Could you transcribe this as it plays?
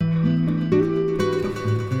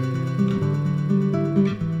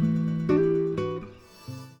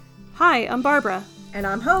Hi, I'm Barbara. And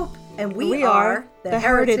I'm Hope, and We are the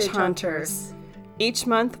Heritage Hunters. Each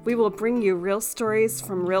month, we will bring you real stories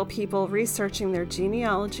from real people researching their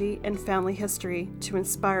genealogy and family history to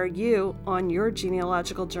inspire you on your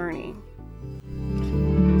genealogical journey.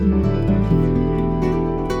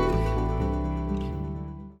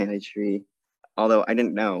 Family tree, although I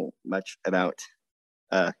didn't know much about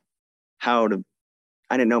I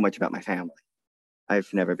didn't know much about my family.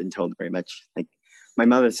 I've never been told very much. Like my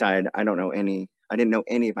mother's side, I didn't know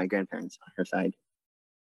any of my grandparents on her side.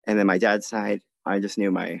 And then my dad's side, I just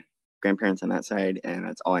knew my grandparents on that side, and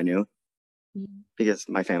that's all I knew. Because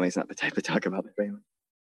my family's not the type to talk about their family.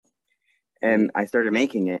 And I started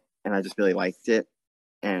making it, and I just really liked it.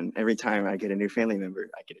 And every time I get a new family member,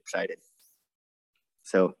 I get excited.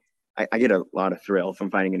 So I get a lot of thrill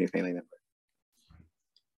from finding a new family member.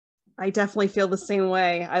 I definitely feel the same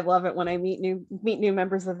way. I love it when I meet new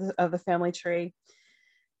members of the family tree.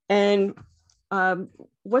 And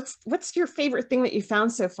what's your favorite thing that you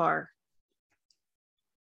found so far?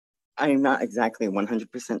 I'm not exactly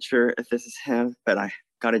 100% sure if this is him, but I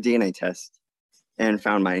got a DNA test and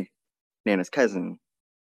found my Nana's cousin.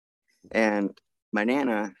 And my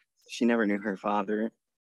Nana, she never knew her father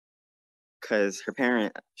because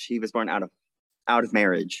she was born out of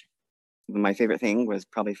marriage. My favorite thing was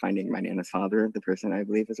probably finding my Nana's father, the person I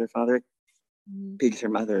believe is her father, because her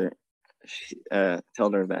mother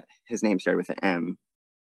told her that his name started with an M.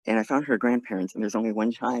 And I found her grandparents, and there's only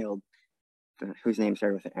one child whose name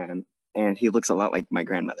started with an M, and he looks a lot like my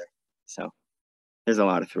grandmother. So there's a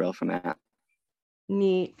lot of thrill from that.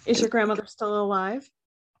 Neat. Is your grandmother still alive?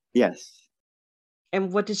 Yes.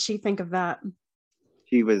 And what did she think of that?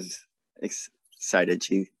 She was excited.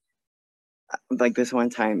 Like this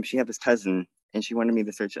one time, she had this cousin, and she wanted me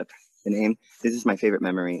to search up the name. This is my favorite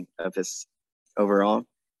memory of this overall,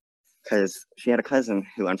 because she had a cousin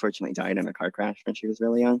who unfortunately died in a car crash when she was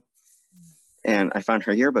really young. And I found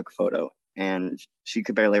her yearbook photo, and she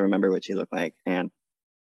could barely remember what she looked like. And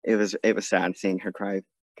it was sad seeing her cry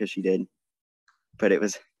because she did. But it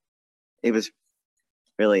was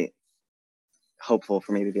really hopeful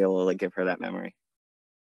for me to be able to like give her that memory.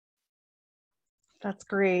 That's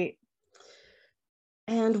great.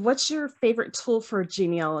 And what's your favorite tool for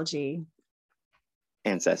genealogy?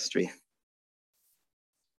 Ancestry.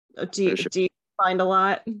 Do you find a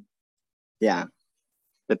lot? Yeah.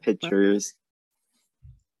 The pictures,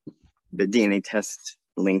 the DNA test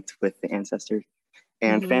linked with the ancestors,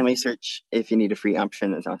 and family search, if you need a free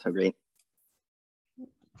option, is also great.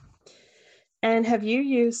 And have you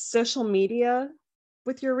used social media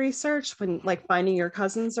with your research when like finding your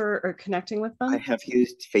cousins or connecting with them? I have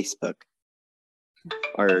used Facebook,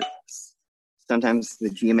 or sometimes the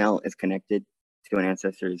Gmail is connected to an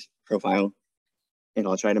ancestor's profile, and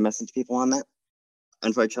I'll try to message people on that.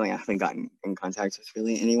 Unfortunately, I haven't gotten in contact with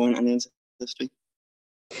really anyone on Ancestry.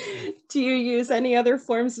 Do you use any other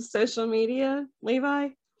forms of social media, Levi?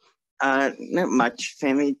 Not much.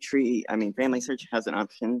 Family search has an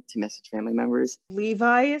option to message family members.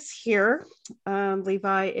 Levi is here.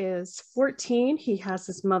 Levi is 14. He has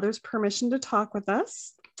his mother's permission to talk with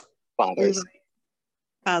us. Fathers.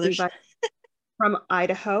 Levi from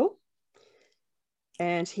Idaho.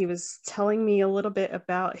 And he was telling me a little bit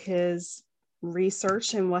about his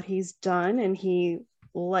research and what he's done. And he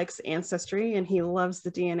likes Ancestry and he loves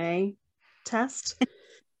the DNA test.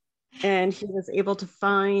 And he was able to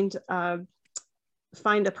find a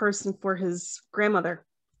person for his grandmother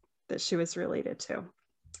that she was related to.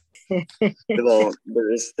 Well,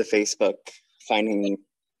 there's the Facebook finding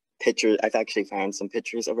pictures. I've actually found some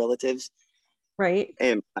pictures of relatives. Right.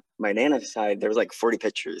 And my Nana's side, there was like 40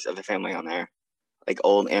 pictures of the family on there, like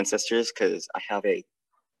old ancestors, because I have a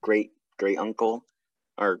great uncle,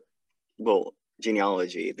 or well,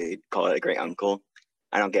 genealogy, they call it a great uncle.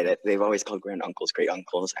 I don't get it. They've always called grand uncles great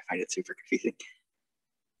uncles. I find it super confusing.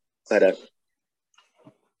 But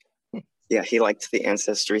yeah, he liked the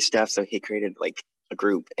ancestry stuff, so he created like a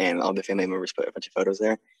group, and all the family members put a bunch of photos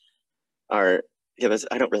there. I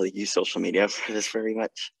don't really use social media for this very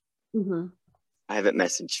much. I haven't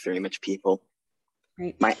messaged very much people.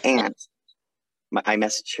 Right. My aunt, I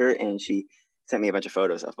messaged her, and she sent me a bunch of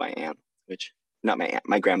photos of my aunt, not my aunt,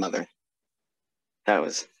 my grandmother. That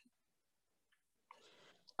was.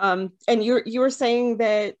 And you were saying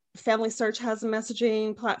that Family Search has a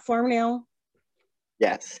messaging platform now?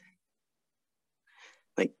 Yes.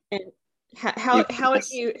 And how have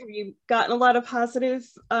you gotten a lot of positive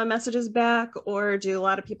messages back, or do a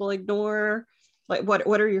lot of people ignore? Like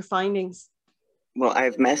what are your findings? Well,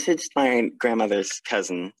 I've messaged my grandmother's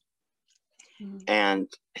cousin, and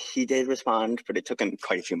he did respond, but it took him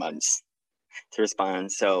quite a few months. to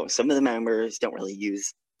respond. So some of the members don't really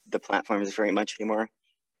use the platforms very much anymore.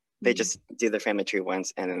 They just do their family tree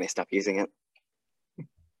once and then they stop using it.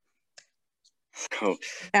 So,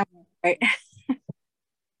 right.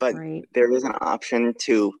 But there is an option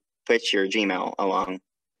to put your Gmail along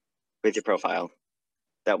with your profile.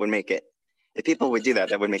 That would make it, if people would do that,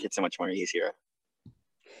 that would make it so much more easier.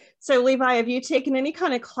 So Levi, have you taken any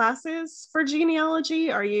kind of classes for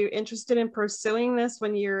genealogy? Are you interested in pursuing this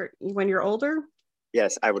when you're older?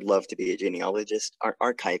 Yes, I would love to be a genealogist or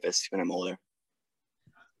archivist when I'm older.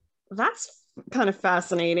 That's kind of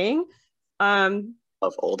fascinating.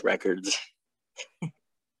 Of old records.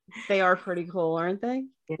 They are pretty cool, aren't they?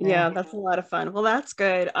 Yeah, that's a lot of fun. Well, that's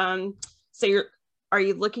good. So are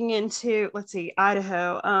you looking into, let's see,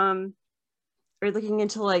 Idaho? Are you looking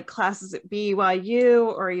into like classes at BYU,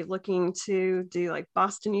 or are you looking to do like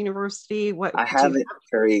Boston University? What I haven't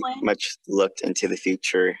very much looked into the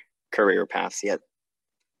future career paths yet,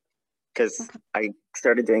 because I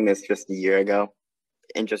started doing this just a year ago,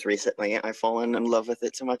 and just recently I've fallen in love with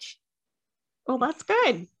it so much. Well, that's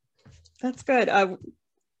good. That's good. Hope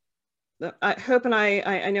and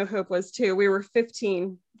I know Hope was too. We were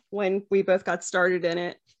 15 when we both got started in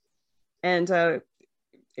it, and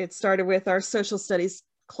it started with our social studies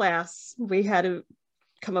class. We had to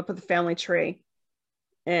come up with a family tree,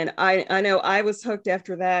 and I know I was hooked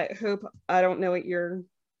after that. Hope, I don't know what your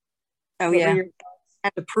I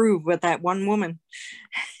had to prove with that one woman.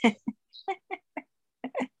 Tell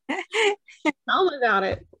me about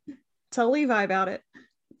it. Tell Levi about it.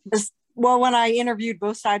 Well, when I interviewed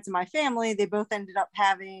both sides of my family, they both ended up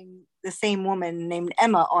having the same woman named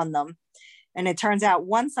Emma on them. And it turns out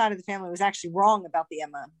one side of the family was actually wrong about the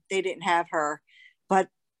Emma. They didn't have her. But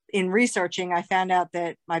in researching, I found out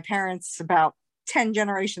that my parents, about 10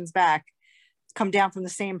 generations back, come down from the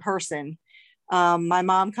same person. My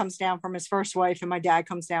mom comes down from his first wife, and my dad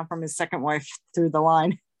comes down from his second wife through the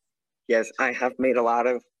line. Yes, I have made a lot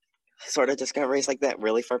of sort of discoveries like that,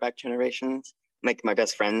 really far back generations. Like my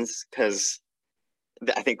best friends, because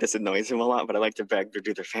I think this annoys them a lot, but I like to beg to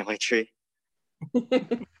do their family tree. We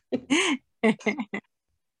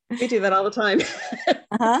do that all the time.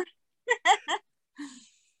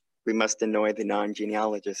 We must annoy the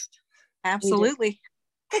non-genealogist. Absolutely.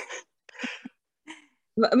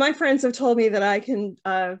 My friends have told me that I can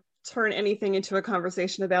turn anything into a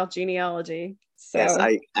conversation about genealogy. So yes,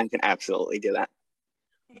 I can absolutely do that.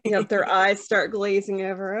 Yep, their eyes start glazing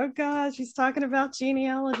over. Oh gosh, she's talking about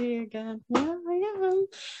genealogy again. Yeah, I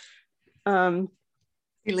am.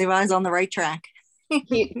 Levi's on the right track.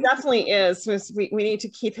 He definitely is. We need to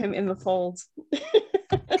keep him in the fold.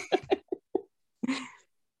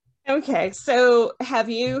 Okay, so have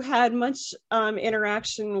you had much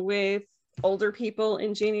interaction with older people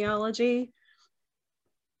in genealogy?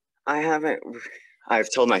 I haven't. I've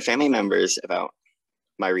told my family members about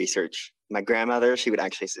my research. My grandmother, she would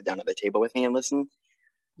actually sit down at the table with me and listen.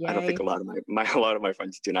 Yay. I don't think a lot of my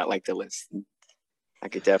friends do not like to listen. I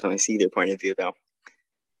could definitely see their point of view, though.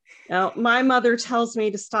 Now, my mother tells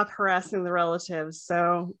me to stop harassing the relatives,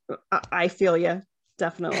 so I feel you,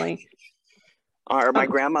 definitely. Or my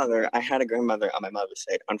grandmother, I had a grandmother on my mother's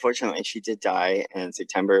side. Unfortunately, she did die in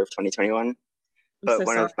September of 2021. But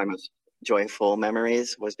one of my most joyful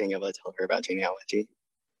memories was being able to tell her about genealogy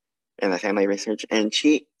and the family research. And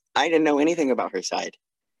I didn't know anything about her side.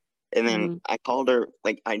 And then I called her,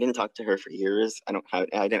 like, I didn't talk to her for years.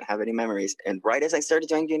 I didn't have any memories. And right as I started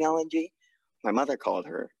doing genealogy, my mother called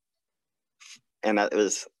her. And that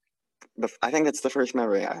was, I think that's the first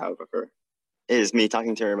memory I have of her, is me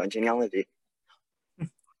talking to her about genealogy.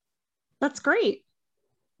 That's great.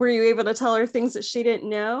 Were you able to tell her things that she didn't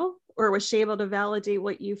know, or was she able to validate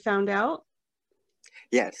what you found out?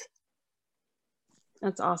 Yes.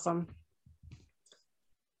 That's awesome.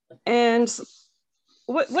 And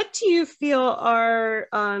what do you feel are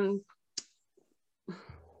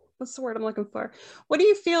what's the word I'm looking for? What do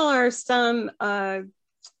you feel are some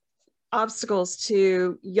obstacles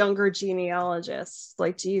to younger genealogists?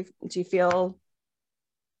 Like, do you feel?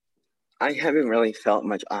 I haven't really felt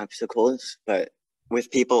much obstacles, but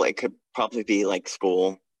with people, it could probably be like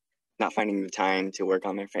school, not finding the time to work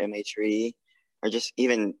on their family tree, or just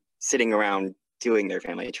even sitting around doing their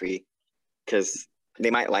family tree, because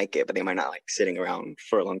they might like it, but they might not like sitting around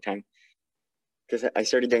for a long time. Because I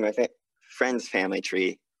started doing my friend's family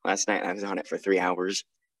tree last night, and I was on it for 3 hours.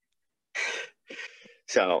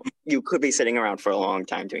 So you could be sitting around for a long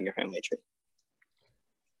time doing your family tree.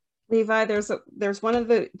 Levi, there's one of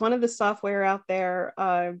the software out there.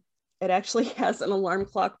 It actually has an alarm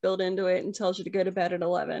clock built into it and tells you to go to bed at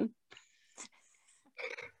 11.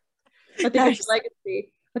 I think it's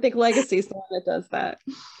legacy. I think Legacy is the one that does that.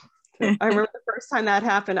 So I remember the first time that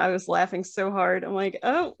happened, I was laughing so hard. I'm like,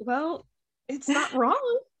 oh, well, it's not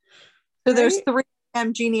wrong. So there's 3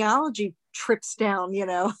 genealogy trips down,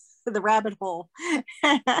 the rabbit hole.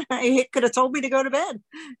 He could have told me to go to bed.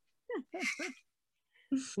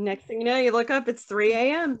 Next thing you know, you look up, it's 3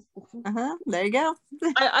 a.m. There you go.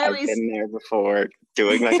 I've been there before,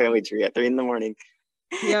 doing my family tree at 3 a.m.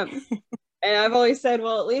 Yep. And I've always said,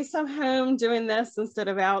 well, at least I'm home doing this instead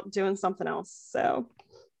of out doing something else. So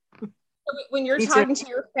when you're talking to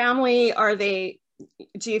your family,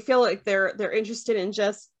 do you feel like they're interested in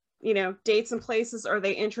just, dates and places? Or are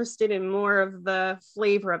they interested in more of the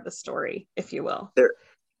flavor of the story, if you will?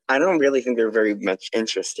 I don't really think they're very much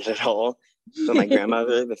interested at all. But my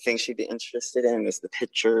grandmother, the thing she'd be interested in is the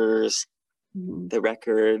pictures, the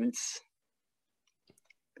records,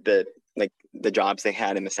 the jobs they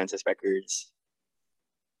had in the census records.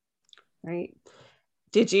 Right.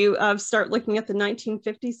 Did you start looking at the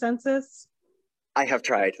 1950 census? I have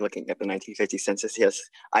tried looking at the 1950 census. Yes,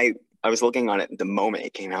 I was looking on it the moment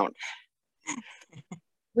it came out.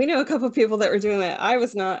 We know a couple of people that were doing that. I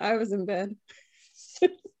was not. I was in bed.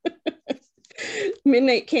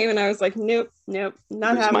 Midnight came and I was like, nope, not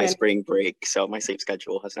having my spring break, so my sleep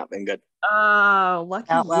schedule has not been good. Oh,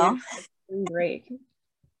 lucky you. Spring break.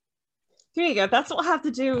 Here you go. That's what we'll have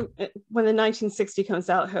to do when the 1960 comes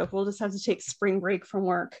out, Hope. We'll just have to take spring break from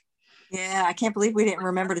work. Yeah, I can't believe we didn't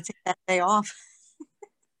remember to take that day off.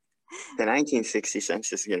 The 1960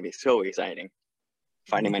 census is going to be so exciting.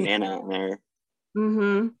 Finding my Nana on there.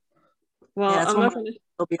 Mm-hmm. Well, yeah, I'm not going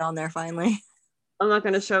to be on there finally. I'm not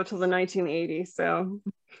going to show till the 1980s, so.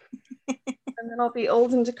 And then I'll be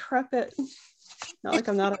old and decrepit. Not like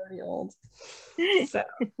I'm not already old. So.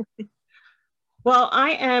 Well,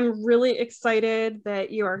 I am really excited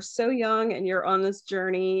that you are so young and you're on this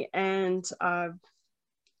journey. And, Hope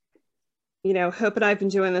and I've been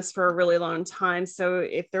doing this for a really long time. So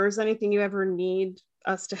if there's anything you ever need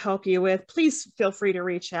us to help you with, please feel free to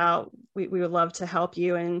reach out. We would love to help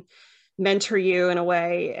you and mentor you in a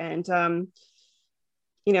way. And, and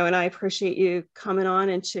I appreciate you coming on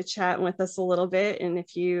and chit-chatting with us a little bit. And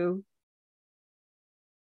if you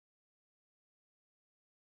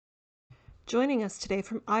Joining us today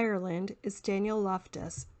from Ireland is Daniel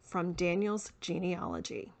Loftus from Daniel's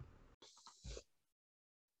Genealogy.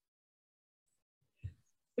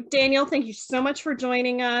 Daniel, thank you so much for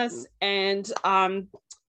joining us. And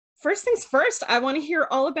first things first, I want to hear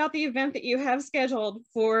all about the event that you have scheduled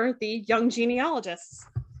for the young genealogists.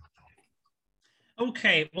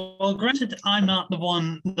 Okay, well, granted, I'm not the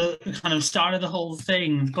one that kind of started the whole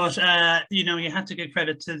thing, but, you have to give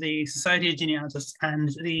credit to the Society of Genealogists and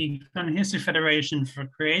the History Federation for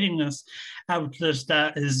creating this outlet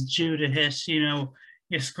that is due to hit, your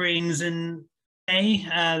screens in May,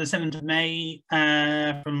 the 7th of May,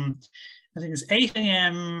 from, I think it's 8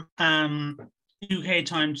 a.m. UK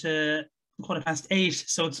time to 8:15,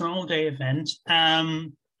 so it's an all-day event.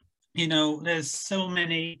 There's so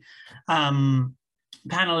many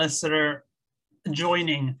panelists that are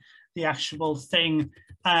joining the actual thing,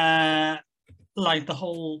 like the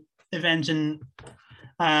whole event and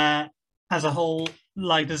as a whole,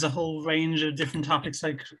 like there's a whole range of different topics,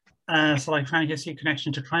 like family history,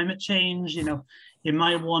 connection to climate change. You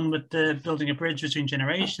might have one with the building a bridge between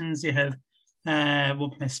generations. You have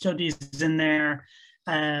workplace studies in there.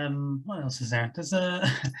 What else is there?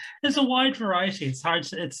 There's a wide variety. It's hard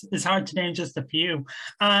to name just a few.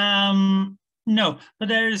 No, but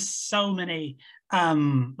there's so many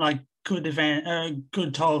good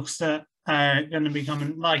talks that are going to be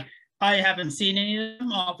coming. Like, I haven't seen any of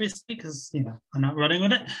them, obviously, because I'm not running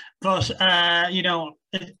with it. But I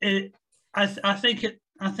think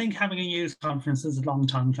having a youth conference is a long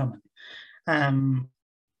time coming.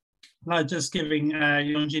 Like just giving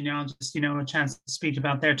young genealogists, a chance to speak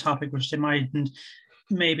about their topic, which they mightn't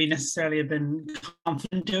maybe necessarily have been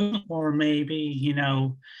confident doing, or maybe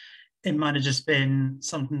it might have just been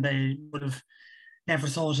something they would have never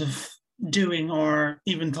thought of doing or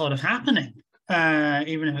even thought of happening,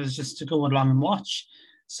 even if it was just to go along and watch.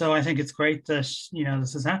 So I think it's great that,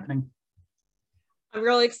 this is happening. I'm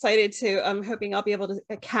really excited too. I'm hoping I'll be able to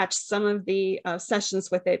catch some of the sessions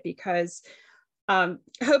with it, because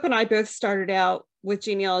Hope and I both started out with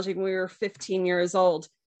genealogy when we were 15 years old.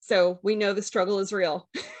 So we know the struggle is real.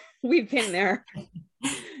 We've been there,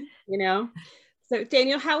 So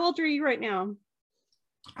Daniel, how old are you right now?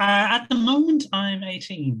 At the moment, I'm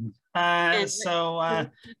 18.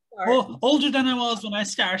 Older than I was when I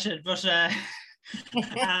started, but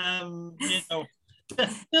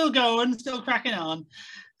still going, still cracking on.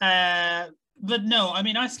 but no, I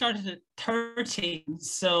mean, I started at 13,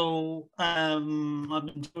 so I've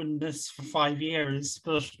been doing this for 5 years,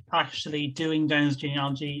 but actually doing Down's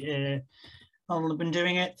genealogy, I've been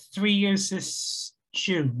doing it 3 years this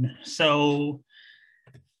June. So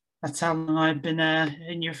that's how long I've been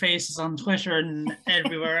in your faces on Twitter and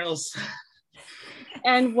everywhere else.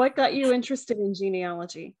 And what got you interested in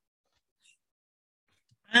genealogy?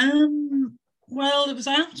 Well, it was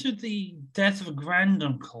after the death of a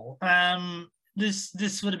granduncle. This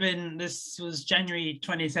was January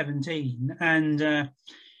 2017, and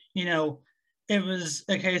you know, it was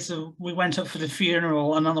a case of we went up for the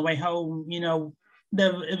funeral, and on the way home,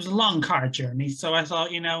 it was a long car journey. So I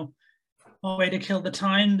thought, a way to kill the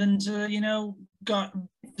time than to,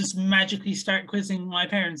 just magically start quizzing my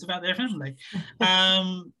parents about their family.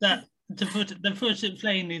 That to put it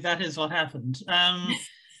plainly, that is what happened.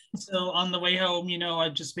 So on the way home,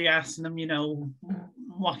 I'd just be asking them,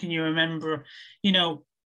 what can you remember?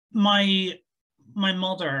 My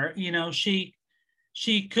mother,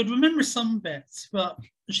 she could remember some bits, but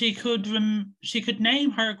she could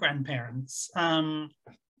name her grandparents on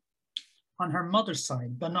her mother's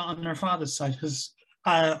side, but not on her father's side, because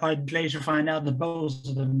I'd later find out that both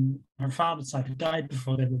of them, her father's side, had died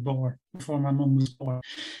before they were born, before my mum was born.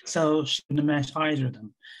 So she wouldn't have met either of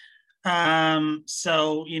them.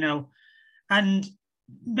 So, and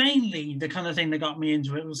mainly the kind of thing that got me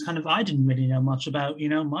into it was kind of, I didn't really know much about,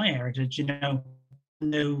 my heritage,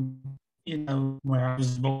 knew, where I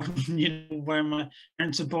was born, where my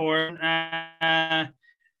parents were born.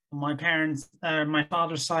 My parents, my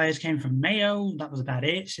father's side came from Mayo. That was about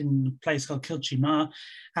it, in a place called Kilchima.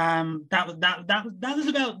 That was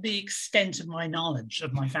about the extent of my knowledge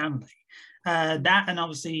of my family. That, and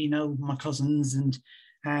obviously, my cousins, and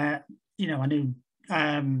I knew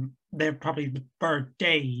they're probably the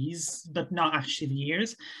birthdays, but not actually the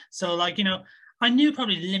years. So, I knew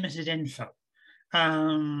probably limited info.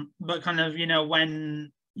 But kind of,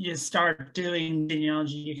 when you start doing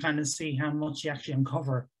genealogy, you kind of see how much you actually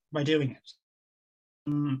uncover by doing it.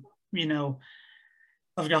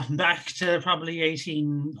 I've gotten back to probably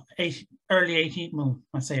early 18, well,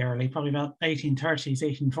 I say early, probably about 1830s,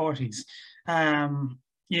 1840s.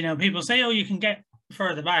 People say, oh, you can get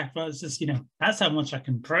further back, but it's just, that's how much I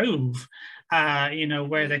can prove,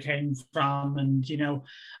 where they came from. And,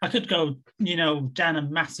 I could go, down a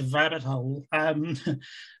massive rabbit hole,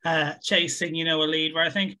 chasing, a lead where I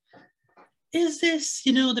think, is this,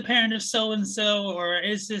 the parent of so-and-so, or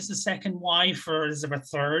is this a second wife, or is there a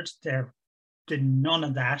third? There been none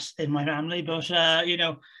of that in my family, but,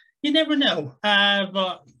 you never know.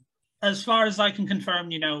 But as far as I can confirm,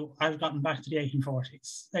 I've gotten back to the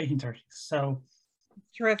 1840s, 1830s. So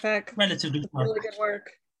terrific. Relatively really good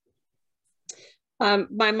work.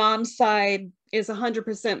 My mom's side is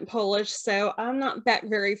 100% Polish, so I'm not back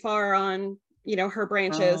very far on, her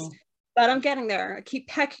branches. But I'm getting there. I keep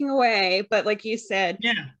pecking away. But like you said,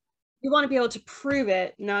 yeah, you want to be able to prove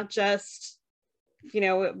it, not just, we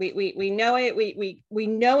know it. We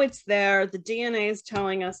know it's there. The DNA is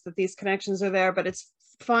telling us that these connections are there, but it's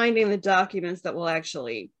finding the documents that will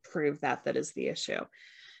actually prove that is the issue.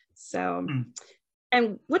 So,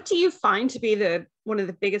 and what do you find to be one of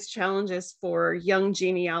the biggest challenges for young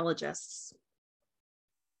genealogists?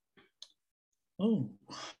 Well,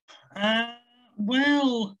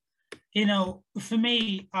 for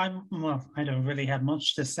me, I don't really have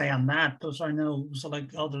much to say on that, but I know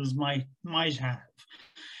others might have.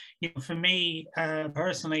 For me,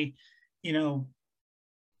 personally, I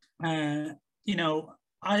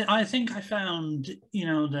think I found,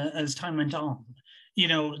 as time went on,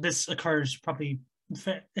 this occurs probably,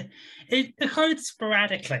 it occurred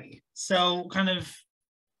sporadically. So kind of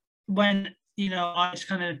when, I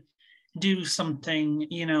kind of do something,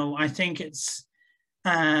 I think it's,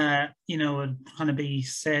 would kind of be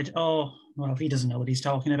said, oh, well, he doesn't know what he's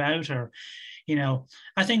talking about. Or, I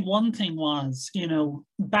think one thing was,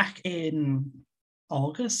 back in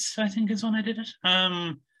August, I think is when I did it,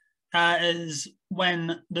 is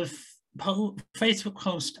when the Facebook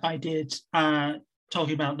post I did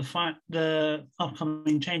talking about the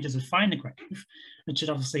upcoming changes of Find a Grave, which had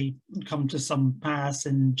obviously come to some pass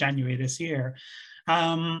in January this year.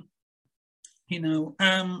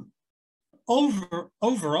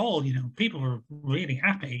 Overall, people were really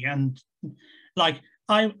happy, and I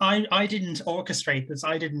didn't orchestrate this.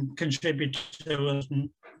 I didn't contribute to it.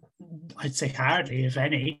 I'd say hardly, if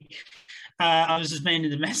any. I was just mainly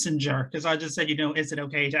the messenger, because I just said, is it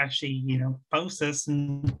okay to actually, post this?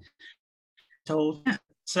 And told,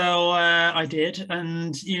 so I did,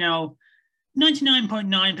 and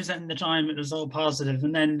 99.9% of the time it was all positive,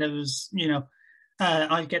 and then there was,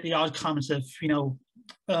 I get the odd comment of,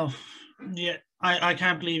 oh, yeah, I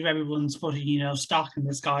can't believe everyone's putting, stock in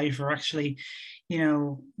this guy for actually,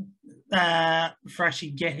 for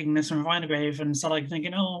actually getting this from Vinegrave. And so like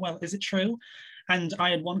thinking, oh, well, is it true? And I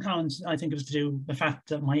had one comment, I think it was to do with the fact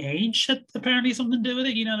that my age had apparently something to do with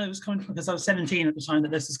it, that it was coming from, because I was 17 at the time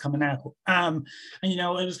that this is coming out. And,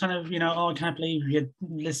 it was kind of, oh, I can't believe you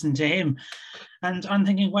listened to him. And I'm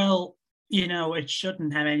thinking, well, it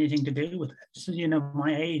shouldn't have anything to do with it. So,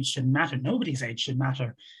 my age shouldn't matter. Nobody's age should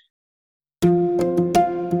matter.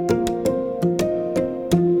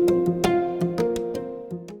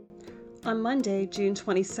 On Monday, June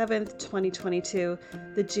 27th, 2022,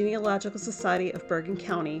 the Genealogical Society of Bergen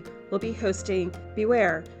County will be hosting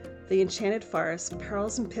Beware, the Enchanted Forest,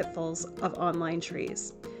 Perils and Pitfalls of Online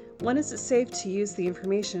Trees. When is it safe to use the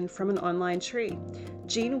information from an online tree?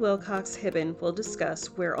 Jean Wilcox-Hibben will discuss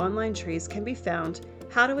where online trees can be found,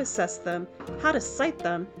 how to assess them, how to cite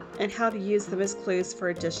them, and how to use them as clues for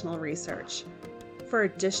additional research. For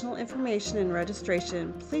additional information and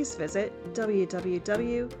registration, please visit www.njgsbc.org.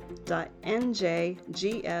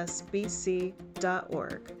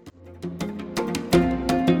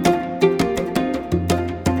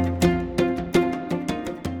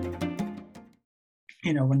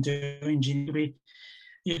 When doing genealogy,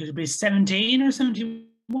 you could be 17 or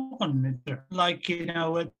 71. Like,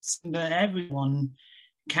 it's that everyone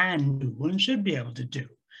can do and should be able to do.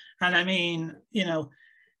 And I mean,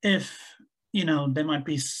 if there might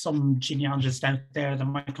be some genealogists out there that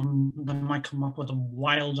might come up with a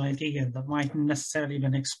wild idea that mightn't necessarily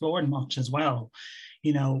been explored much as well.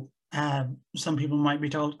 Some people might be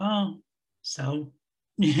told, oh, so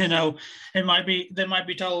they might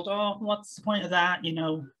be told, oh, what's the point of that?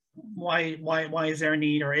 Why is there a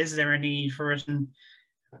need, or is there a need for it? And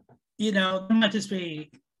there might just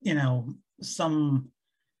be some,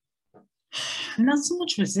 not so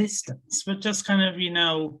much resistance, but just kind of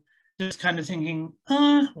just kind of thinking,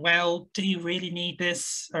 well, do you really need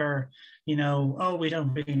this? Or oh, we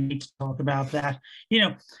don't really need to talk about that.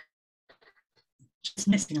 Just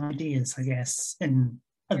missing ideas, I guess, in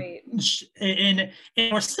a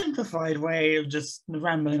more simplified way of just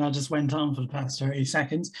rambling. I just went on for the past 30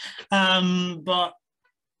 seconds. But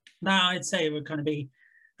now I'd say it would kind of be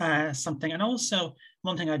something. And also,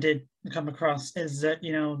 one thing I did come across is that,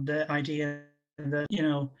 the idea that,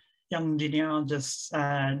 young genealogists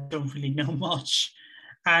don't really know much.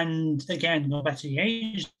 And again, go back to the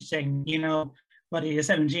age thing, whether you're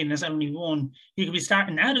 17 or 71, you could be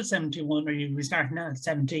starting out at 71 or you could be starting out at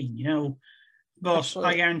 17, But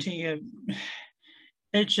absolutely. I guarantee you,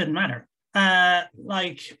 it shouldn't matter.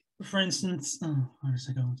 Like, for instance, where was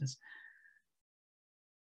I going with this?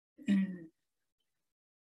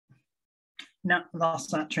 No,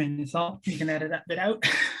 lost that train of thought. You can edit that bit out.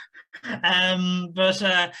 But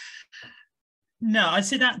no, I'd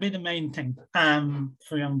say that'd be the main thing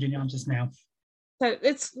for young genealogists now. So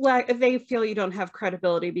it's like they feel you don't have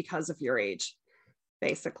credibility because of your age,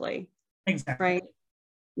 basically. Exactly. Right?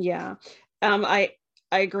 Yeah. I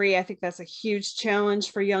agree. I think that's a huge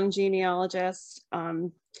challenge for young genealogists.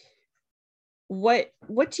 What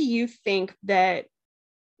do you think that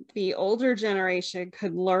the older generation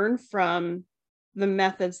could learn from the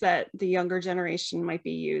methods that the younger generation might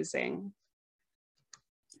be using?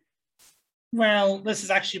 Well, this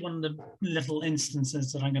is actually one of the little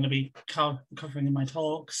instances that I'm going to be covering in my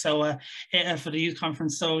talk. So for the youth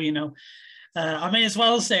conference, so I may as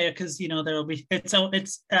well say it because there will be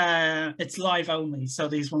it's live only, so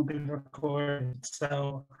these won't be recorded.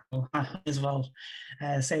 So I may as well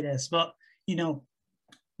say this, but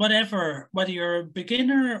whether you're a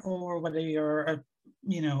beginner or whether you're a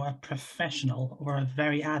professional or a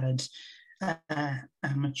very avid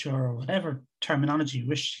amateur or whatever terminology you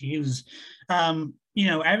wish to use,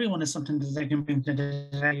 everyone is something that they can bring to the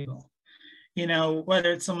table.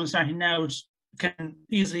 Whether it's someone starting out can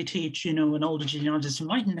easily teach, an older genealogist who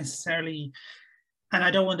mightn't necessarily, and I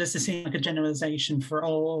don't want this to seem like a generalization for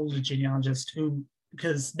all older genealogists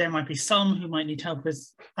because there might be some who might need help with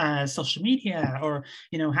social media or,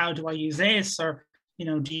 how do I use this? Or,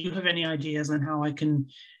 do you have any ideas on how I can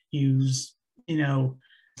use,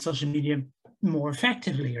 social media more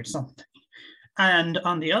effectively or something? And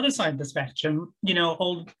on the other side of the spectrum,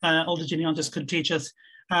 older genealogists could teach us,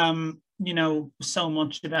 so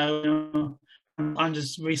much about, I'm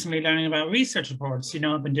just recently learning about research reports.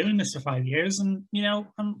 I've been doing this for 5 years and,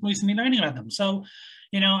 I'm recently learning about them. So,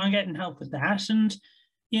 I'm getting help with that. And,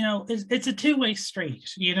 it's a two-way street.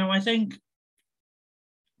 I think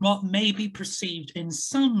what may be perceived in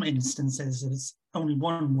some instances as only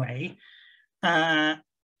one way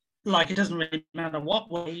like, it doesn't really matter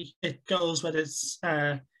what way it goes, whether it's,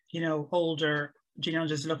 older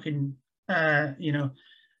genealogists looking, to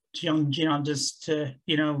young genealogists to,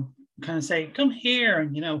 kind of say, come here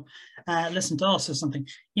and, listen to us or something.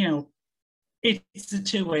 It's a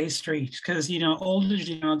two-way street, because older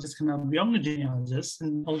genealogists can help younger genealogists,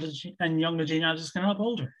 and younger genealogists can help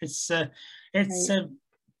older. It's a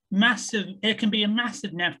massive. It can be a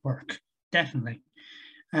massive network, definitely,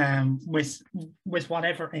 with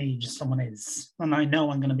whatever age someone is. And I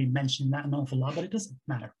know I'm going to be mentioning that an awful lot, but it doesn't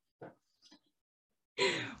matter.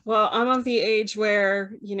 Well, I'm of the age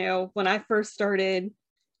where, when I first started,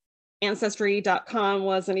 Ancestry.com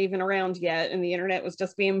wasn't even around yet, and the internet was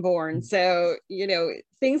just being born. So,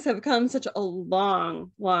 things have come such a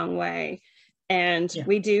long, long way. And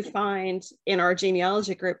we do find in our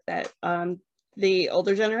genealogy group that the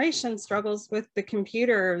older generation struggles with the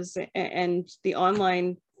computers and the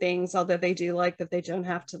online things, although they do like that they don't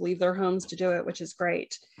have to leave their homes to do it, which is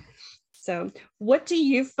great. So what do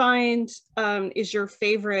you find is your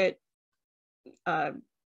favorite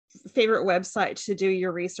website to do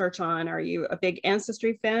your research on? Are you a big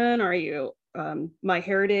Ancestry fan? Are you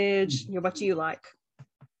MyHeritage? What do you like?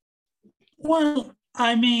 Well,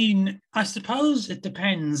 I mean, I suppose it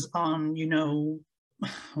depends on,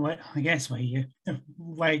 what, I guess, where you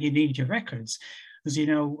need your records. Because,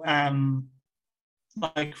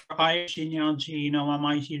 like for Irish genealogy, I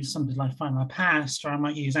might use something like Find My Past, or I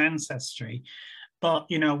might use Ancestry. But,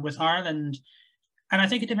 with Ireland, and I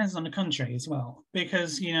think it depends on the country as well,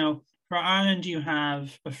 because, for Ireland, you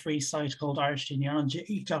have a free site called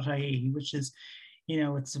irishgenealogy.ie, which is,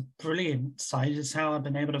 it's a brilliant site. It's how I've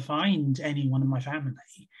been able to find anyone in my family.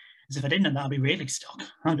 Because if I didn't, I'd be really stuck.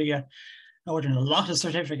 I'd be ordering a lot of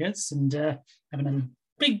certificates and having a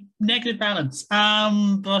big negative balance.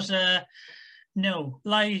 But no,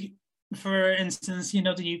 like, for instance,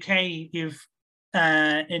 the UK, you've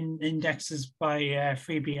in indexes by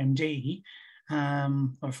FreeBMD,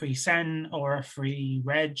 or Free Sen, or Free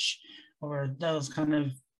Reg, or those kind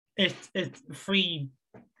of, it's free,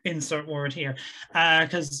 insert word here,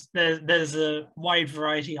 because there's a wide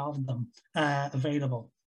variety of them available.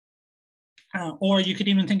 Or you could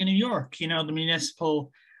even think of New York, the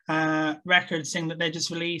municipal records thing that they just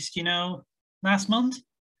released, last month. I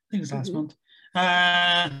think it was last month.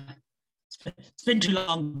 It's been too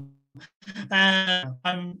long.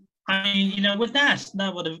 With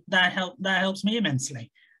that helps me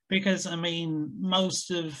immensely, because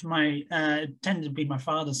most of my tended to be my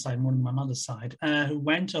father's side more than my mother's side, who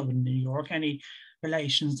went over to New York. Any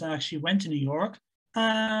relations that actually went to New York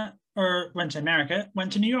or went to America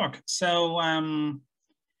went to New York. So I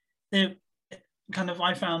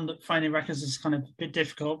found that finding records is kind of a bit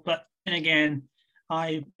difficult, but then again,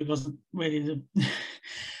 I wasn't really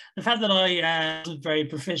the fact that I was very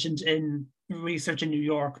proficient in research in New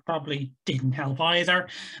York probably didn't help either.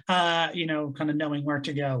 Kind of knowing where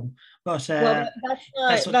to go. But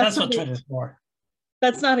that's what Twitter's for.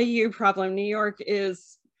 That's not a you problem. New York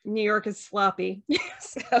is sloppy.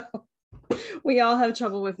 So we all have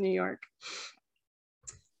trouble with New York.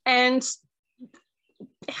 And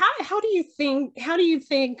how do you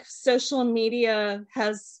think social media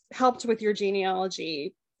has helped with your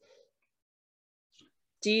genealogy?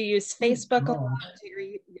 Do you use Facebook a lot?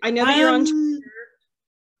 I know that you're on Twitter.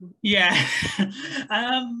 Yeah.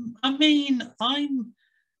 I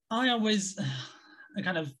always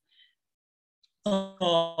kind of,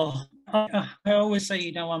 I always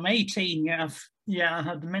say, I'm 18. I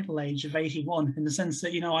have the mental age of 81, in the sense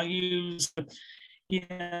that, I use,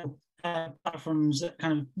 platforms that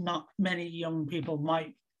kind of not many young people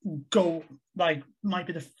might be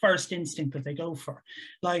the first instinct that they go for.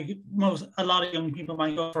 Like a lot of young people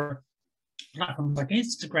might go for platforms like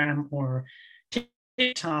Instagram or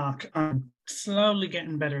TikTok. I'm slowly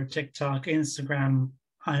getting better at TikTok. Instagram,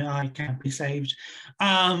 I can't be saved.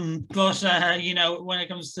 But when it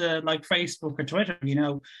comes to like Facebook or Twitter,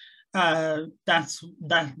 that's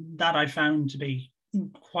that I found to be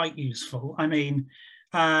quite useful.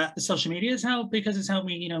 Social media has helped, because it's helped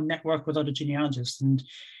me, network with other genealogists, and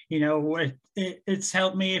it's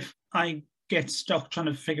helped me if I get stuck trying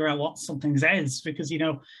to figure out what something says, because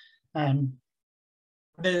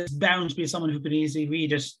there's bound to be someone who could easily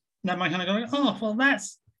read it that might kind of go, oh, well,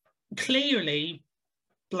 that's clearly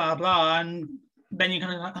blah blah, and then you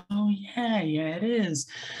kind of like, oh yeah, it is.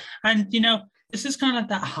 And this is kind of like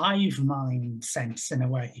that hive mind sense in a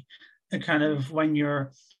way, kind of when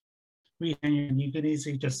you're reading, you could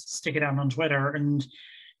easily just stick it out on Twitter and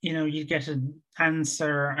you get an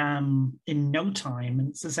answer in no time. And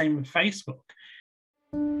it's the same with Facebook.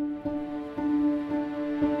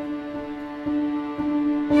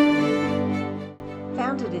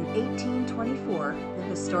 founded in 1824, the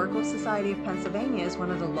Historical Society of Pennsylvania is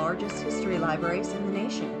one of the largest history libraries in the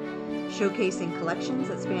nation, showcasing collections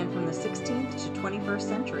that span from the 16th to 21st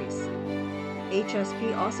centuries.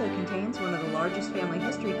 HSP also contains one of the largest family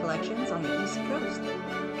history collections on the East Coast,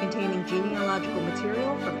 containing genealogical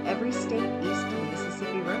material from every state east of the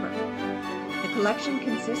Mississippi River. The collection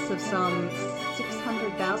consists of some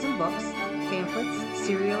 600,000 books, pamphlets,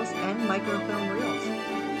 serials, and microfilm reels,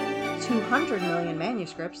 200 million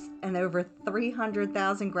manuscripts, and over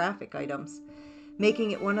 300,000 graphic items,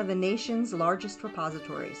 making it one of the nation's largest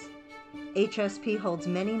repositories. HSP holds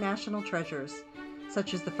many national treasures,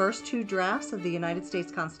 such as the first 2 drafts of the United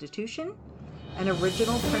States Constitution, an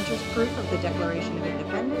original printer's proof of the Declaration of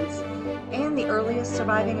Independence, and the earliest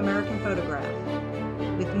surviving American photograph.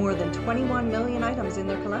 With more than 21 million items in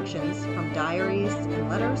their collections, from diaries and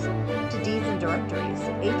letters to deeds and directories,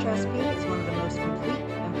 HSP is one of the most complete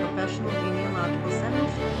and professional genealogical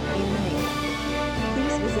centers in the nation.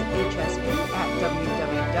 Please visit HSP at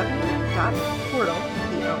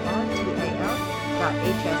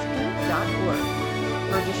www.portal.hsp.org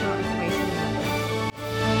for additional information and methods.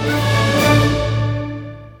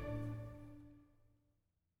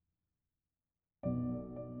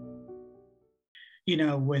 You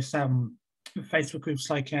know, with Facebook groups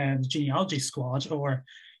like the Genealogy Squad, or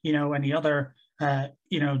any other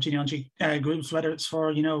genealogy groups, whether it's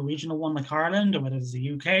for regional one like Ireland, or whether it's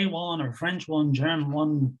the UK one or French one, German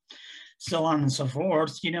one, so on and so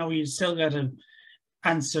forth. You still got to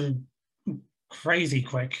answer crazy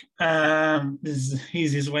quick. This is the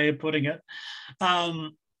easiest way of putting it.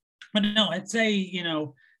 But no, I'd say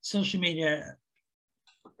social media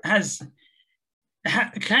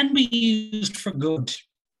can be used for good,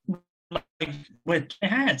 like which it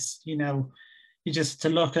has. You just to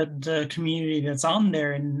look at the community that's on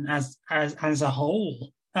there and as a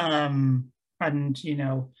whole, and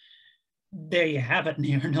there you have it,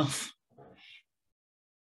 near enough.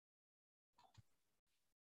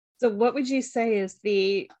 So what would you say is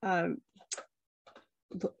the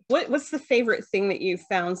what's the favorite thing that you've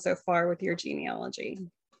found so far with your genealogy?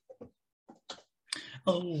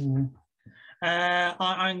 I'm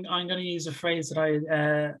going to use a phrase that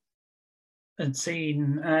I had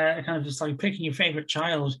seen, kind of just like picking your favorite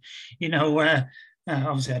child.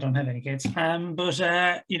 Obviously I don't have any kids, but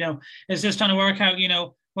it's just trying to work out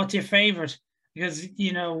what's your favorite, because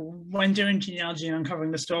when doing genealogy and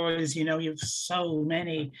uncovering the stories, you've so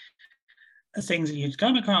many things that you'd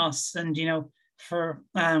come across. And for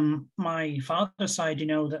my father's side,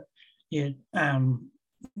 that you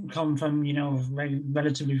come from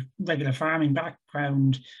relatively regular farming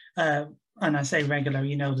background, and I say regular,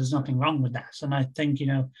 there's nothing wrong with that. And I think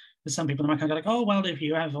there's some people that might kind of like, oh well, if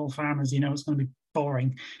you have all farmers, it's going to be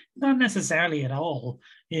boring. Not necessarily at all.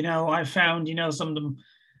 I found some of them,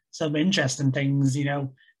 some interesting things,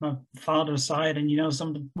 my father's side, and some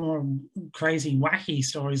of the more crazy, wacky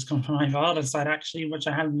stories come from my father's side, actually, which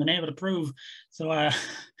I haven't been able to prove. So I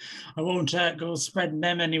won't go spreading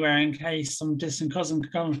them anywhere in case some distant cousin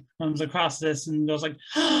comes across this and goes like,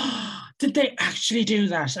 oh, did they actually do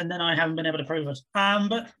that? And then I haven't been able to prove it.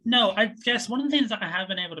 But no, I guess one of the things that I have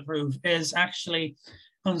been able to prove is actually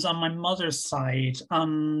comes on my mother's side.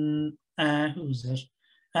 Who's it?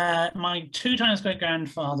 My 2 times great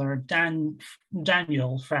grandfather,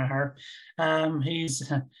 Daniel Farr.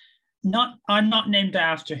 He's not. I'm not named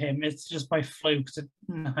after him. It's just by fluke.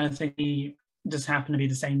 I think he just happened to be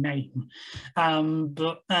the same name.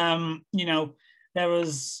 But there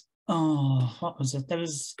was. Oh, what was it? There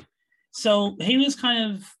was. So he was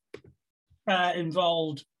kind of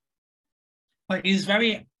involved. Like, he's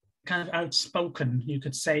very kind of outspoken, you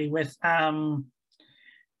could say, with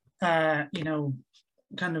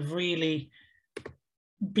kind of really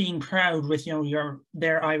being proud with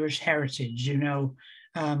their Irish heritage. He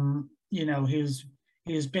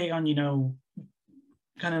was big on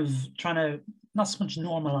kind of trying to not so much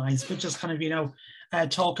normalize, but just kind of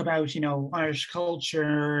talk about Irish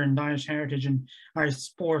culture and Irish heritage and Irish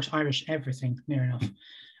sport, Irish everything, near enough.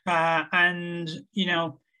 And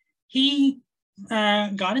he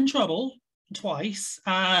got in trouble twice.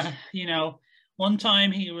 One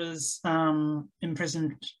time he was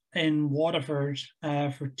imprisoned in Waterford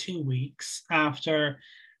for 2 weeks after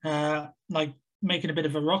making a bit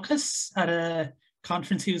of a ruckus at a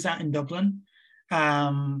conference he was at in Dublin.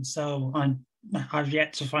 So I've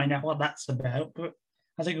yet to find out what that's about, but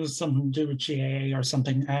I think it was something to do with GAA or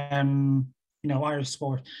something, Irish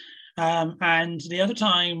sport. And the other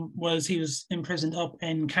time was he was imprisoned up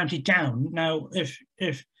in County Down. Now, if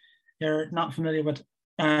you're not familiar with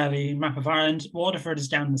the map of Ireland, Waterford is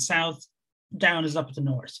down in the south, down is up at the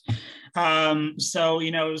north. So,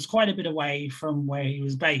 you know, it was quite a bit away from where he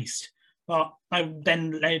was based. But I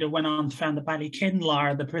then later went on to find that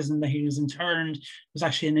Ballykinlar, the prison that he was interned, was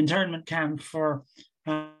actually an internment camp for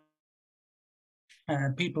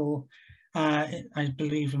people, I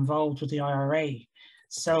believe, involved with the IRA.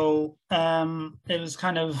 So it was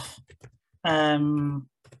kind of,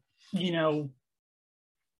 you know,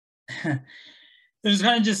 it was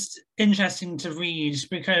kind of just interesting to read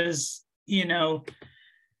because, you know,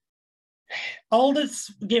 all that's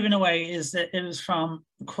given away is that it was from,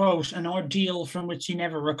 quote, an ordeal from which he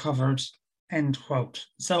never recovered, end quote.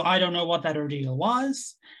 So I don't know what that ordeal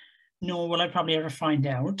was, nor will I probably ever find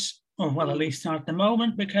out, or well, at least not at the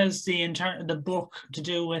moment, because the book to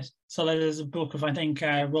do with, so there's a book of, I think,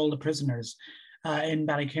 Roll the Prisoners in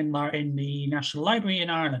Ballykinlar in the National Library in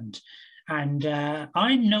Ireland. And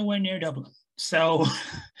I'm nowhere near Dublin. So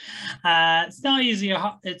it's not easy.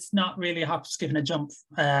 It's not really a hop, skip, and a jump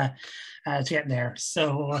to get there.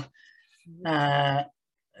 So not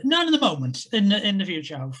at the moment. In the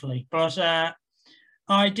future, hopefully. But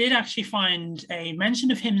I did actually find a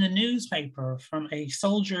mention of him in the newspaper from a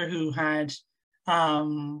soldier who had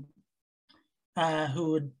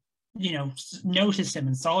you know, noticed him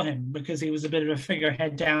and saw him because he was a bit of a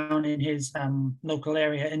figurehead down in his local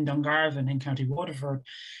area in Dungarvan in County Waterford.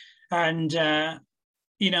 And,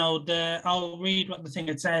 you know, I'll read what the thing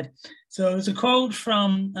had said. So it was a quote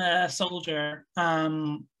from a soldier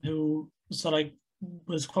who sort of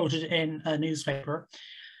was quoted in a newspaper.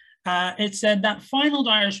 It said that final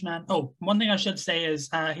Irishman, one thing I should say is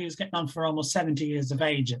he was getting on for almost 70 years of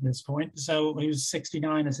age at this point. So he was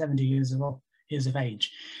 69 or 70 years of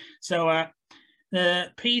age. So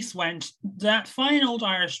the piece went, that fine old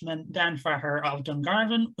Irishman, Dan Fraher of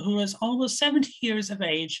Dungarvan, who was almost 70 years of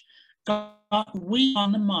age, got weak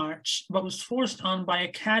on the march, but was forced on by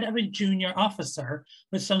a cad of a junior officer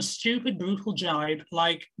with some stupid, brutal jibe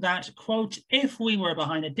like that, quote, if we were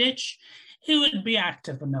behind a ditch, he would be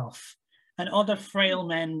active enough. And other frail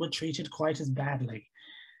men were treated quite as badly.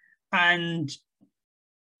 And,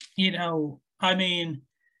 you know, I mean,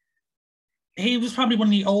 he was probably one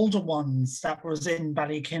of the older ones that was in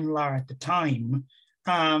Ballykinlar at the time.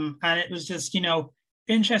 And it was just, you know,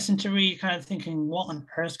 interesting to read, kind of thinking, what on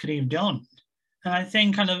earth could he have done? And I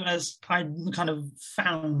think kind of as I kind of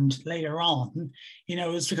found later on, you know,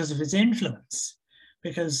 it was because of his influence,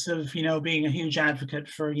 because of, you know, being a huge advocate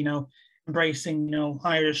for, you know, embracing, you know,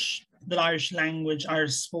 the Irish language,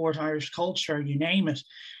 Irish sport, Irish culture, you name it.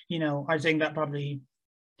 You know, I think that probably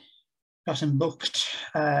got him booked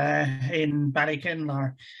in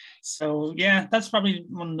Ballykinlar. So yeah, that's probably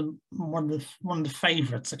one of the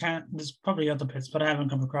favourites. There's probably other bits, but I haven't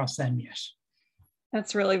come across them yet.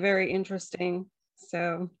 That's really very interesting.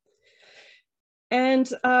 So, and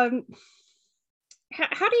how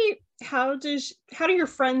do your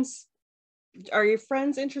friends? Are your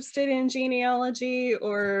friends interested in genealogy,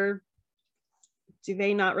 or do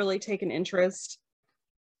they not really take an interest?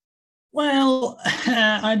 Well,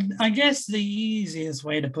 I guess the easiest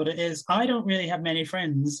way to put it is I don't really have many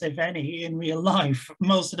friends, if any, in real life.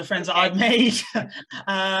 Most of the friends that I've made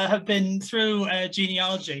have been through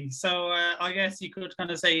genealogy. So I guess you could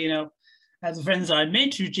kind of say, you know, as the friends that I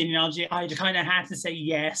made through genealogy, I kind of had to say,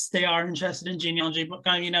 yes, they are interested in genealogy. But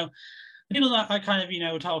kind of, you know, the people that I kind of, you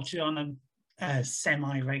know, talk to on a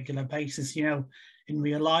semi-regular basis, you know, in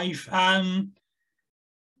real life.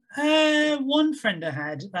 One friend I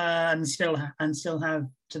had, and still have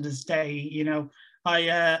to this day, you know,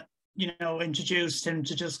 I you know, introduced him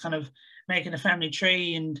to just kind of making a family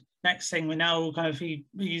tree, and next thing we know, kind of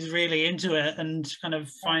he's really into it and kind of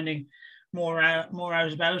finding more out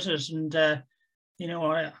about it, and you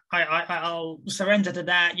know, I'll surrender to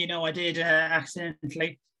that. You know, I did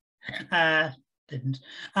accidentally, didn't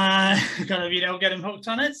kind of, you know, get him hooked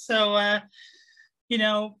on it. So you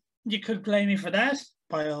know, you could blame me for that,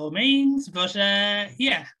 by all means, but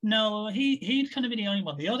yeah, no, he'd kind of be the only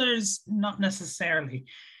one. The others, not necessarily,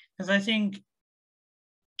 because I think,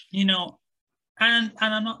 you know, and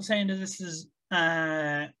I'm not saying that this is,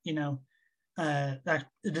 you know, that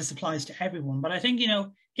this applies to everyone, but I think, you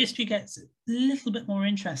know, history gets a little bit more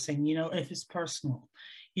interesting, you know, if it's personal.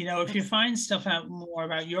 You know, if you find stuff out more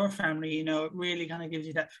about your family, you know, it really kind of gives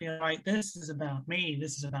you that feel like this is about me,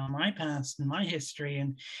 this is about my past and my history,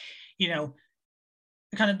 and, you know,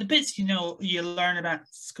 kind of the bits, you know, you learn about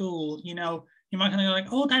school, you know, you might kind of go like,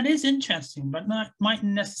 oh, that is interesting, but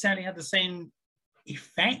mightn't necessarily have the same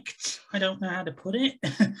effect. I don't know how to put it.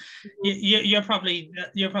 You're probably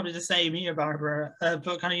the same here, Barbara,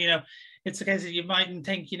 but kind of, you know, it's a case that you mightn't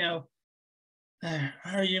think, you know,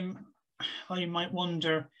 or you might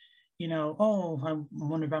wonder, you know, oh, I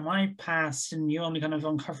wonder about my past, and you only kind of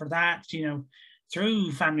uncover that, you know,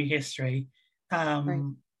 through family history. Right.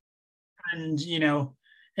 And, you know,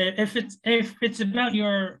 if it's about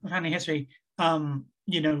your family history,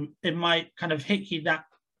 you know, it might kind of hit you that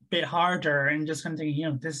bit harder, and just kind of thinking, you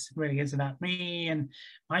know, this really is about me and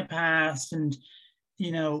my past, and,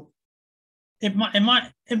 you know, it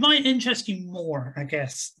might interest you more, I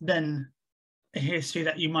guess, than a history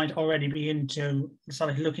that you might already be into, sort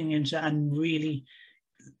of looking into and really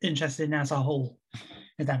interested in as a whole,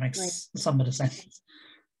 if that makes some bit of sense.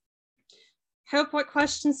 Hope, what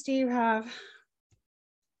questions do you have?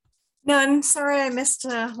 None. Sorry, I missed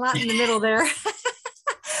a lot in the middle there.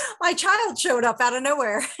 My child showed up out of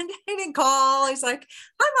nowhere. He didn't call. He's like,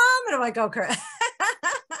 "Hi, Mom," and I'm like, "Oh, crap."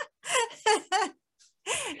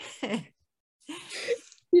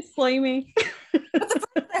 You slay me. But the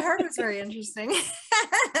part I heard was very interesting.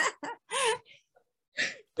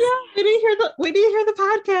 Yeah, we didn't hear the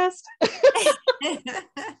podcast.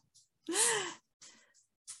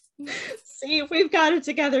 See, we've got it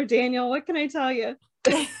together, Daniel. What can I tell you?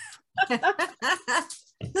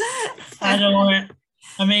 I don't know.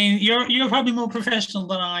 I mean, you're probably more professional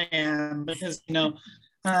than I am, because you know,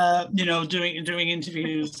 doing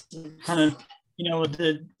interviews, kind of, you know, with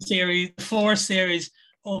the series 4 series.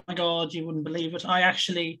 Oh my God, you wouldn't believe it. I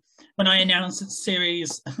actually, when I announced it's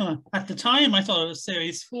series, at the time I thought it was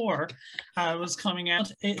series 4 was coming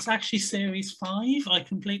out. It's actually series 5. I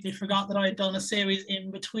completely forgot that I had done a series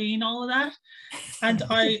in between all of that, and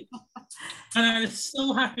I was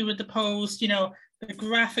so happy with the post. You know, the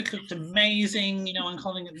graphic looked amazing. You know, I'm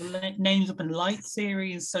calling it the Names Up in Light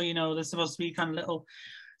series. So, you know, there's supposed to be kind of little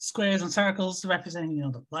squares and circles representing, you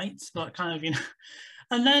know, the lights, but kind of, you know.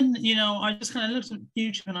 And then, you know, I just kind of looked at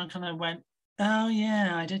YouTube and I kind of went, oh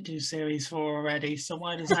yeah, I did do series 4 already. So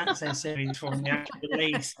why does that say series 4 in the actual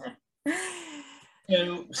release?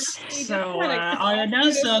 So I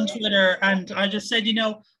announced it on Twitter, and I just said, you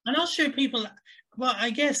know, I'm not sure people. Well, I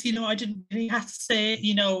guess, you know, I didn't really have to say it,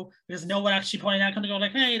 you know, because no one actually pointed out, kind of go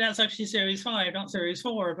like, hey, that's actually series 5, not series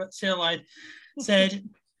 4. But still, I said,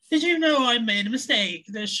 did you know I made a mistake?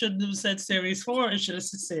 They shouldn't have said series 4. It should have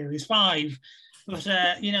said series 5. But,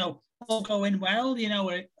 you know, all going well. You know,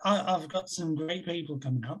 I've got some great people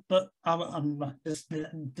coming up, but this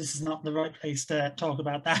is not the right place to talk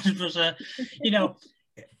about that. But, you know,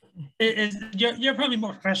 you're probably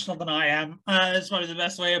more professional than I am. It's probably the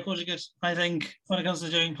best way of putting it, I think, when it comes to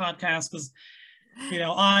doing podcasts, because, you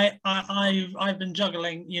know, I've been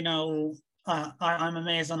juggling, you know, I'm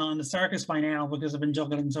amazed I'm not in the circus by now, because I've been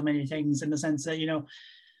juggling so many things, in the sense that, you know,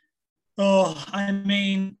 oh, I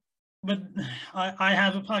mean, but I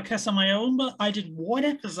have a podcast on my own, but I did one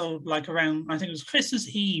episode like around, I think it was Christmas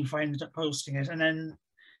Eve, I ended up posting it, and then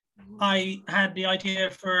I had the idea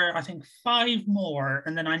for, I think, 5 more,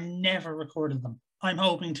 and then I never recorded them. I'm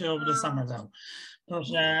hoping to over the summer though. But,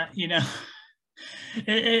 you know,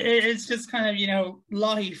 it's just kind of, you know,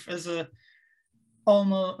 life as a,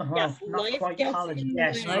 almost, well, yes, not quite college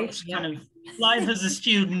yet, kind of life as a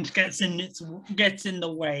student gets in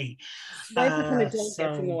the way. Life as an adult gets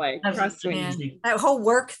in the way. Trust me. That whole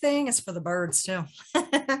work thing is for the birds too.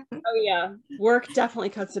 Oh yeah, work definitely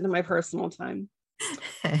cuts into my personal time.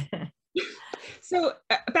 So,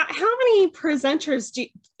 about how many presenters do you,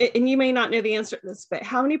 and you may not know the answer to this, but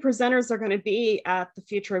how many presenters are going to be at the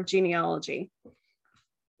Future of Genealogy?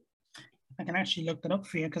 I can actually look that up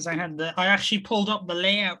for you, because I actually pulled up the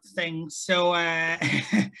layout thing, so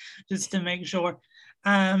just to make sure.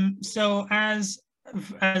 So as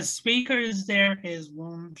speakers, there is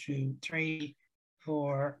 1, 2, 3,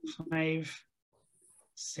 4, 5,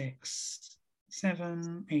 6,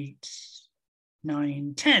 7, 8,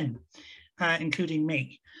 9, 10, including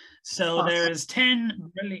me. So awesome. There's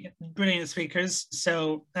 10 brilliant speakers.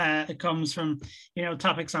 So it comes from, you know,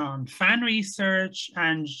 topics on fan research,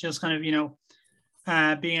 and just kind of, you know,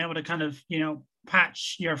 being able to kind of, you know,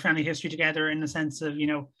 patch your family history together, in the sense of, you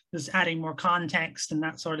know, just adding more context and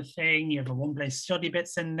that sort of thing. You have a one place study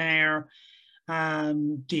bits in there,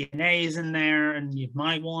 DNA's in there, and you have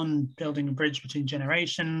my one, building a bridge between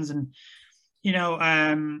generations, and, you know,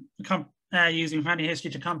 using family history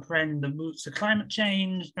to comprehend the roots of climate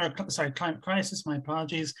change, or climate crisis, my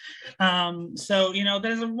apologies. So, you know,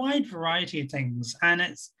 there's a wide variety of things, and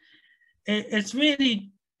it's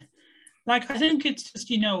really, like, I think it's just,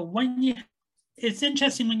 you know, it's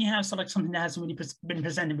interesting when you have like something that hasn't really been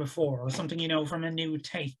presented before, or something, you know, from a new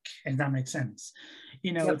take, if that makes sense.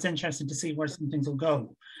 You know, It's interesting to see where some things will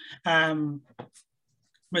go.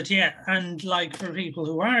 But yeah, and like for people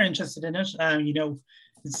who are interested in it, you know,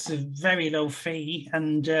 it's a very low fee,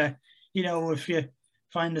 and you know, if you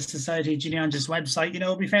find the Society of Genealogists website,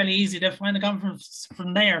 it'll be fairly easy to find the conference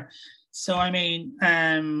from there. So, I mean,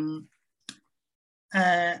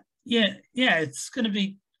 it's going to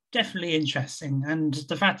be definitely interesting. And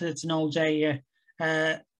the fact that it's an all-day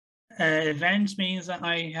event means that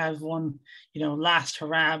I have one, last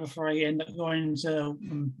hurrah before I end up going to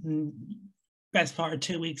best part of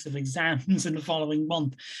 2 weeks of exams in the following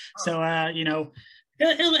month. So,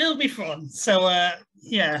 it'll be fun. So, I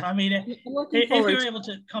mean, if you're able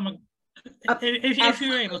to come, if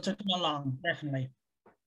you're able to come along, definitely.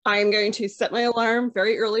 I'm going to set my alarm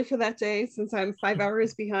very early for that day since I'm 5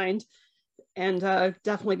 hours behind, and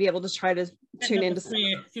definitely be able to try to tune into.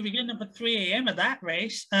 You'll be getting up at 3 a.m. at that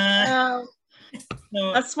rate. So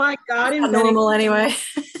that's why God is normal anyway.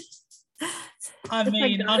 I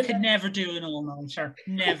mean, I could never do an all-nighter.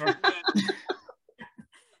 Never.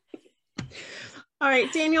 All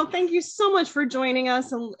right, Daniel, thank you so much for joining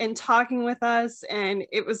us and talking with us. And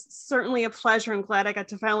it was certainly a pleasure. I'm glad I got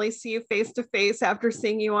to finally see you face to face after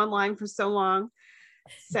seeing you online for so long.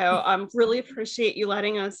 So really appreciate you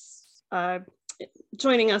letting us,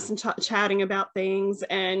 joining us and chatting about things.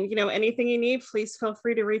 And, anything you need, please feel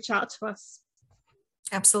free to reach out to us.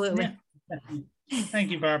 Absolutely. Yeah.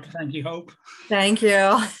 Thank you, Barb. Thank you, Hope. Thank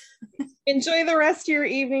you. Enjoy the rest of your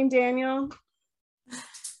evening, Daniel.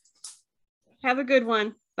 Have a good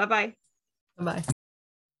one. Bye-bye. Bye-bye.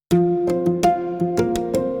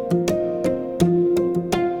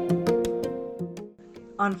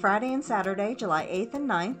 On Friday and Saturday, July 8th and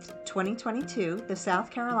 9th, 2022, the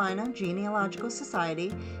South Carolina Genealogical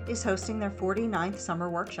Society is hosting their 49th Summer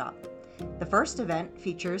Workshop. The first event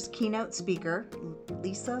features keynote speaker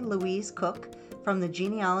Lisa Louise Cook from the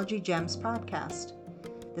Genealogy Gems podcast.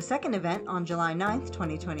 The second event on July 9th,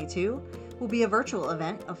 2022, will be a virtual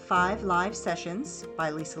event of 5 live sessions by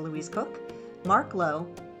Lisa Louise Cook, Mark Lowe,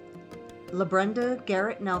 LaBrenda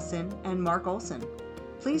Garrett Nelson, and Mark Olson.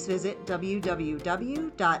 Please visit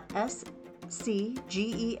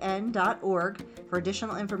www.scgen.org for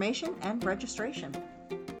additional information and registration.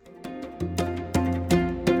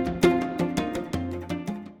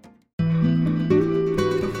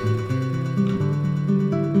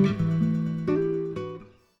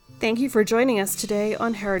 Thank you for joining us today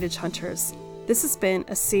on Heritage Hunters. This has been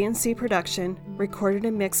a CNC production, recorded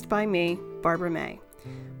and mixed by me, Barbara May.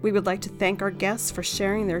 We would like to thank our guests for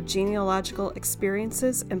sharing their genealogical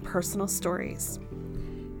experiences and personal stories.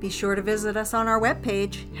 Be sure to visit us on our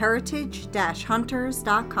webpage,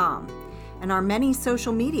 heritage-hunters.com, and our many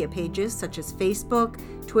social media pages such as Facebook,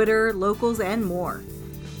 Twitter, Locals, and more.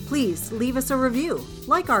 Please leave us a review,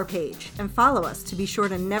 like our page, and follow us to be sure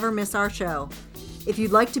to never miss our show. If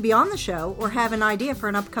you'd like to be on the show or have an idea for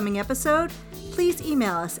an upcoming episode, please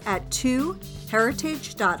email us at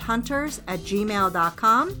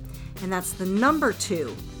heritage.hunters@gmail.com, and that's the number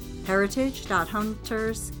 2,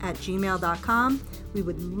 heritage.hunters@gmail.com. We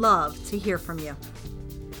would love to hear from you.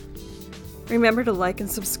 Remember to like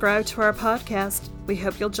and subscribe to our podcast. We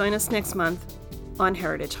hope you'll join us next month on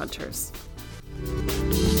Heritage Hunters.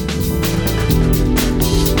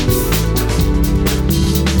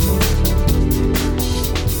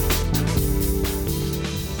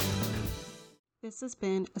 This has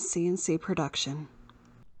been a CNC production.